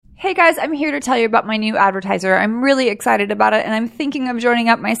Hey guys, I'm here to tell you about my new advertiser. I'm really excited about it and I'm thinking of joining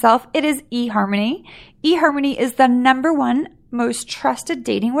up myself. It is eHarmony. eHarmony is the #1 most trusted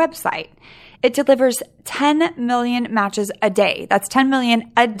dating website. It delivers 10 million matches a day. That's 10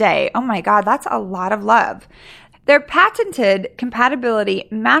 million a day. Oh my God, that's a lot of love. Their patented compatibility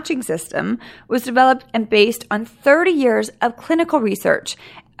matching system was developed and based on 30 years of clinical research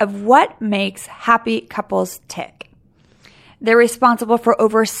of what makes happy couples tick. They're responsible for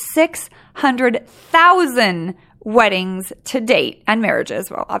over 600,000 weddings to date and marriages.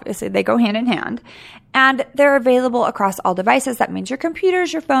 Well, obviously they go hand in hand. And they're available across all devices. That means your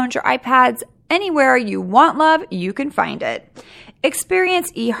computers, your phones, your iPads, anywhere you want love, you can find it.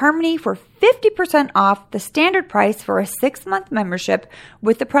 Experience eHarmony for 50% off the standard price for a 6-month membership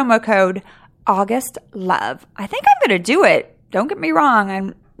with the promo code AugustLove. I think I'm going to do it. Don't get me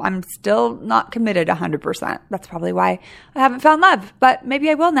wrong. I'm still not committed 100%. That's probably why I haven't found love, but maybe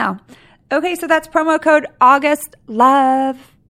I will now. Okay, so that's promo code AugustLove.